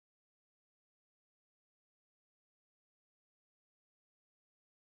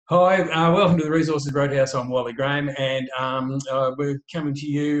Hi, welcome to the Resources Roadhouse. I'm Wally Graham, and we're coming to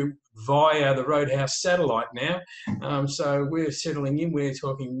you via the Roadhouse satellite now. So we're settling in. We're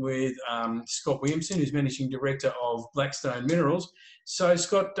talking with Scott Williamson, who's Managing Director of Blackstone Minerals. So,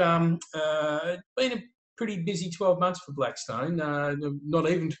 Scott, been a pretty busy 12 months for Blackstone, not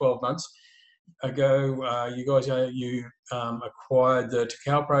even 12 months ago. You guys acquired the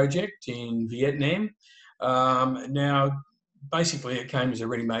Ta Khoa project in Vietnam. Now, basically it came as a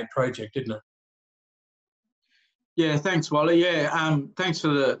ready-made project, didn't it? Yeah, thanks, Wally. Yeah, thanks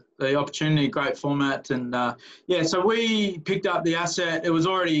for the opportunity. Great format, and yeah, so we picked up the asset. It was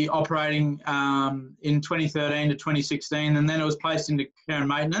already operating in 2013 to 2016, and then it was placed into care and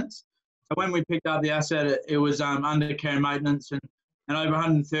maintenance. So when we picked up the asset, it was under care and maintenance, and over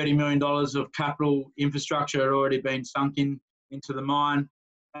 $130 million of capital infrastructure had already been sunk into the mine,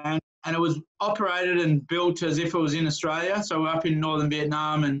 and it was operated and built as if it was in Australia. So we're up in northern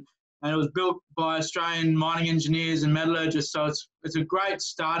Vietnam, and it was built by Australian mining engineers and metallurgists. So it's a great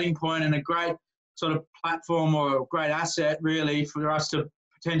starting point and a great sort of platform or a great asset really for us to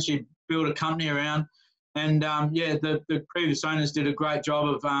potentially build a company around. And yeah, the previous owners did a great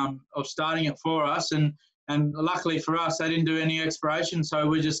job of starting it for us. And luckily for us, they didn't do any exploration. So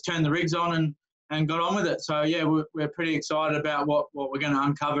we just turned the rigs on and got on with it. So yeah, we're pretty excited about what we're going to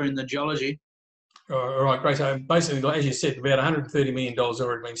uncover in the geology. All right, great. So basically, as you said, about $130 million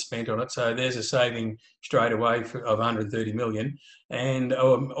already been spent on it. So there's a saving straight away of $130 million, and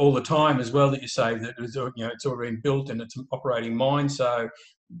all the time as well that you saved. That it's already been built and it's an operating mine. So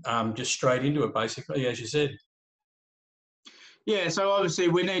just straight into it, basically, as you said. Yeah, so obviously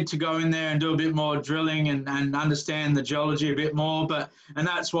we need to go in there and do a bit more drilling and understand the geology a bit more, and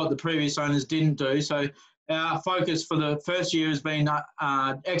that's what the previous owners didn't do. So our focus for the first year has been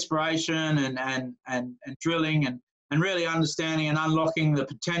exploration and drilling and really understanding and unlocking the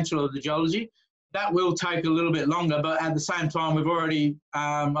potential of the geology. That will take a little bit longer, but at the same time, we've already,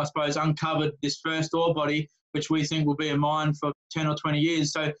 I suppose, uncovered this first ore body, which we think will be a mine for 10 or 20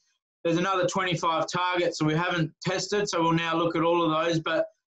 years. So there's another 25 targets that we haven't tested, so we'll now look at all of those. But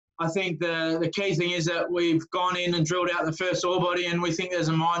I think the key thing is that we've gone in and drilled out the first ore body, and we think there's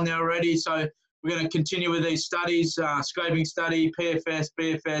a mine there already. So we're going to continue with these studies, scoping study, PFS,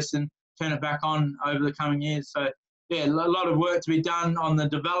 BFS, and turn it back on over the coming years. So yeah, a lot of work to be done on the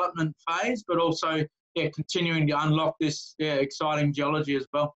development phase, but also continuing to unlock this exciting geology as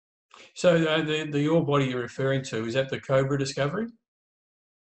well. So the ore body you're referring to, is that the Cobra discovery?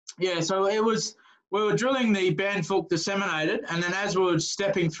 Yeah, so we were drilling the Bandfulk disseminated, and then as we were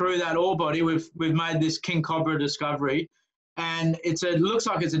stepping through that ore body, we've made this King Cobra discovery, and it looks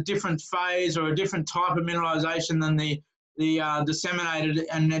like it's a different phase or a different type of mineralization than the disseminated,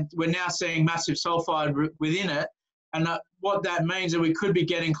 and we're now seeing massive sulfide within it, and what that means is we could be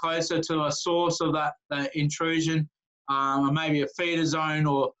getting closer to a source of that intrusion, or maybe a feeder zone,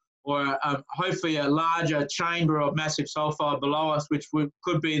 or hopefully a larger chamber of massive sulfide below us, which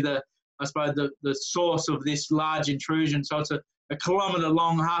could be the source of this large intrusion. So it's a kilometre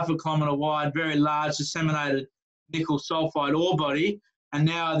long, half a kilometre wide, very large disseminated nickel sulfide ore body. And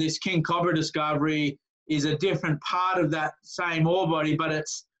now this King Cobra discovery is a different part of that same ore body, but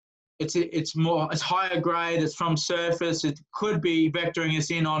it's higher grade, it's from surface, it could be vectoring us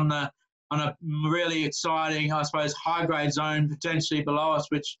in on a really exciting, I suppose, high grade zone potentially below us,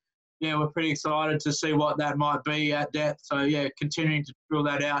 which we're pretty excited to see what that might be at depth. So yeah, continuing to drill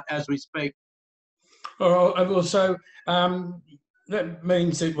that out as we speak. All right. Well, so that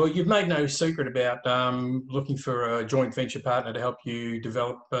means that, well, you've made no secret about looking for a joint venture partner to help you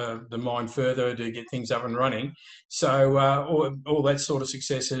develop the mine further to get things up and running. So all that sort of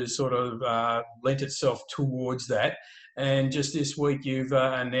success has sort of lent itself towards that. And just this week, you've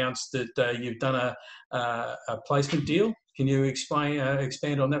announced that you've done a placement deal. Can you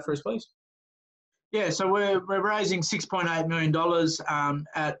expand on that for us, please? Yeah, so we're raising $6.8 million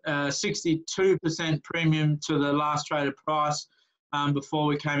at a 62% premium to the last traded price before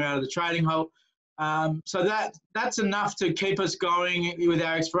we came out of the trading halt. So that's enough to keep us going with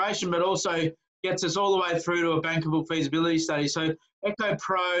our exploration, but also gets us all the way through to a bankable feasibility study. So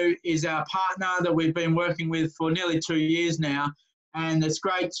EcoProa is our partner that we've been working with for nearly 2 years now. And it's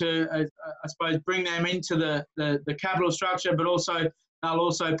great to, I suppose, bring them into the capital structure, but also they'll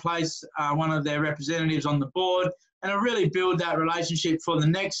also place one of their representatives on the board, and it'll really build that relationship for the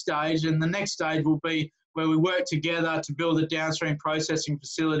next stage. And the next stage will be where we work together to build a downstream processing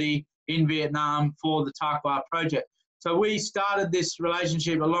facility in Vietnam for the Ta Khoa project. So we started this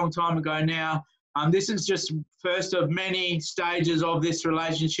relationship a long time ago now. This is just first of many stages of this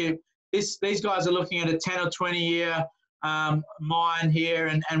relationship. These guys are looking at a 10 or 20 year mine here,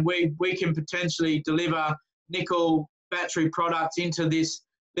 and we can potentially deliver nickel battery products into this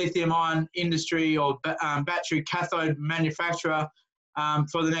lithium-ion industry or battery cathode manufacturer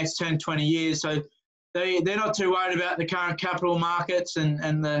for the next 10, 20 years. So they're not too worried about the current capital markets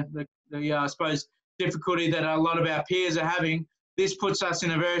and the I suppose, difficulty that a lot of our peers are having. This puts us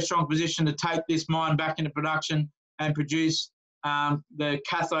in a very strong position to take this mine back into production and produce the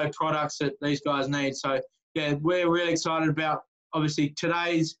cathode products that these guys need. So, yeah, we're really excited about, obviously,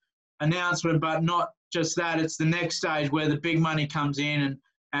 today's announcement, but not just that. It's the next stage where the big money comes in,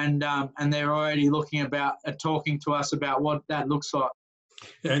 and they're already looking about talking to us about what that looks like.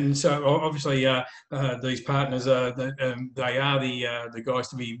 And so, obviously, these partners they are the guys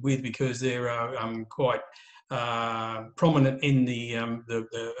to be with, because they're quite prominent in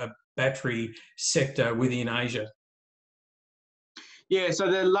the battery sector within Asia. Yeah,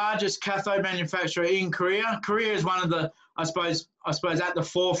 so the largest cathode manufacturer in Korea. Korea is one of the, I suppose, at the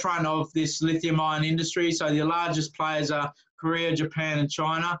forefront of this lithium-ion industry. So the largest players are Korea, Japan, and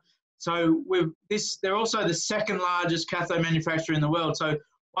China. So they're also the second largest cathode manufacturer in the world. So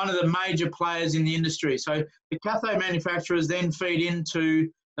one of the major players in the industry. So the cathode manufacturers then feed into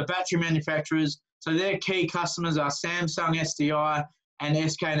the battery manufacturers. So their key customers are Samsung, SDI,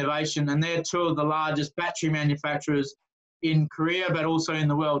 and SK Innovation, and they're two of the largest battery manufacturers in Korea, but also in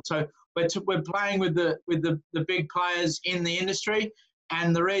the world. So we're playing with the big players in the industry,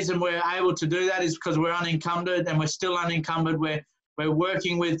 and the reason we're able to do that is because we're unencumbered, and we're still unencumbered. We're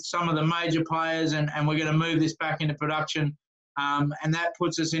working with some of the major players, and we're going to move this back into production, and that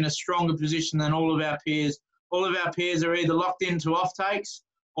puts us in a stronger position than all of our peers. All of our peers are either locked into offtakes,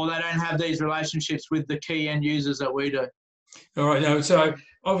 or they don't have these relationships with the key end users that we do. All right. So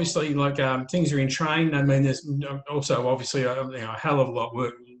obviously, like things are in train. I mean, there's also obviously a hell of a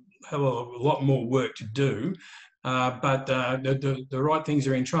lot more work to do. But the right things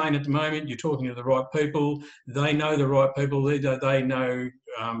are in train at the moment. You're talking to the right people. They know the right people. They know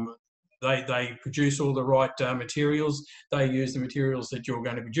they produce all the right materials. They use the materials that you're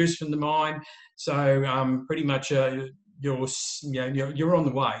going to produce from the mine. So pretty much you're on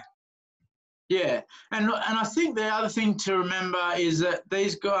the way. Yeah, and I think the other thing to remember is that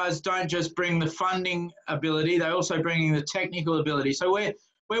these guys don't just bring the funding ability; they also bring the technical ability. So we're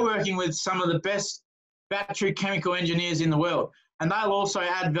working with some of the best battery chemical engineers in the world, and they'll also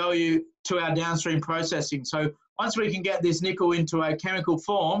add value to our downstream processing. So once we can get this nickel into a chemical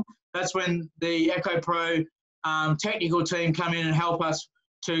form, that's when the EcoProa technical team come in and help us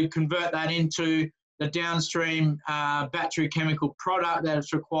to convert that into the downstream battery chemical product that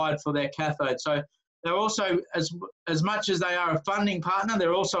is required for their cathode. So they're also, as much as they are a funding partner,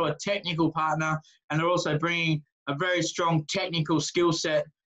 they're also a technical partner, and they're also bringing a very strong technical skill set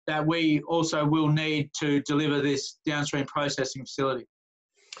that we also will need to deliver this downstream processing facility.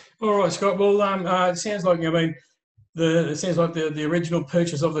 All right, Scott. Well, it sounds like, the original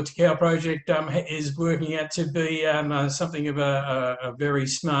purchase of the Ta Khoa project is working out to be something of a very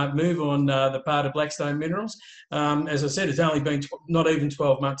smart move on the part of Blackstone Minerals. As I said, it's only been not even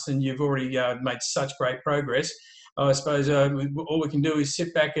 12 months, and you've already made such great progress. I suppose all we can do is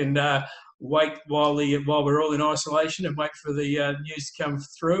sit back and wait while we're all in isolation, and wait for the news to come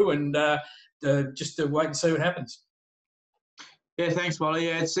through, and just to wait and see what happens. Yeah, thanks, Wally.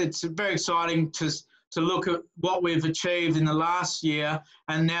 Yeah, it's very exciting to look at what we've achieved in the last year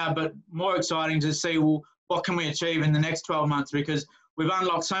and now, but more exciting to see, well, what can we achieve in the next 12 months, because we've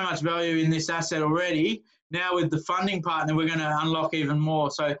unlocked so much value in this asset already. Now with the funding partner, we're going to unlock even more.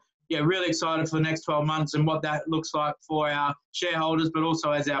 So yeah, really excited for the next 12 months and what that looks like for our shareholders, but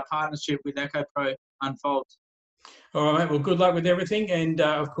also as our partnership with EcoProa unfolds. All right, mate. Well, good luck with everything, and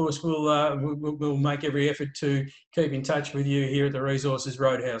of course, we'll make every effort to keep in touch with you here at the Resources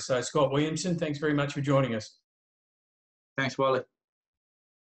Roadhouse. So, Scott Williamson, thanks very much for joining us. Thanks, Wally.